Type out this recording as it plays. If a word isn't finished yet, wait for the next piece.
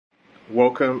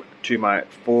Welcome to my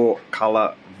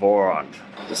 4-color Voron.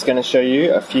 Just going to show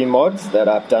you a few mods that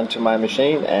I've done to my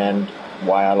machine and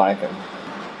why I like them.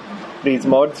 These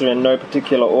mods are in no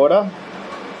particular order.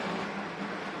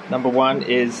 Number 1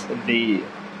 is the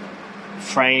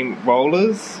frame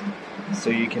rollers, so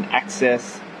you can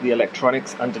access the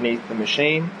electronics underneath the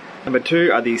machine. Number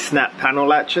 2 are these snap panel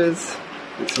latches,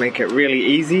 which make it really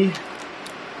easy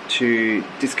to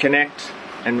disconnect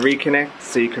and reconnect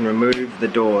so you can remove the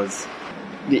doors.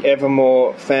 The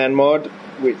Evermore fan mod,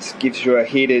 which gives you a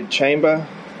heated chamber.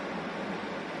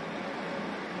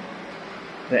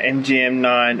 The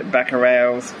NGM9 backer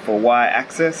rails for Y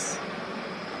access.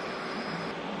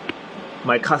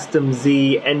 My custom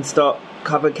Z end stop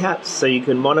cover caps so you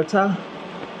can monitor.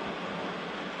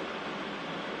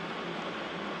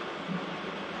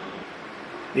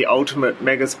 The ultimate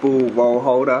mega spool roll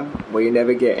holder, where you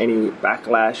never get any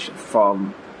backlash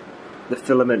from the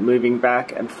filament moving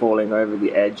back and falling over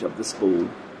the edge of the spool.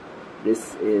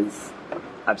 This is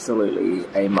absolutely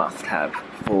a must-have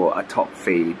for a top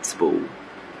feed spool.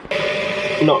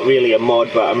 Not really a mod,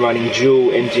 but I'm running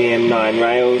dual NGM9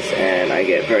 rails and I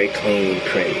get very clean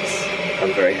prints.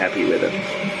 I'm very happy with it.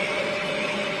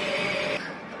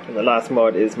 And the last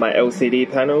mod is my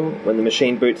LCD panel. When the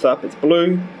machine boots up, it's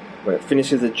blue. When it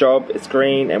finishes a job, it's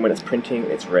green, and when it's printing,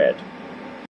 it's red.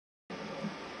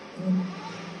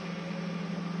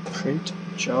 Print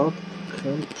job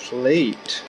complete.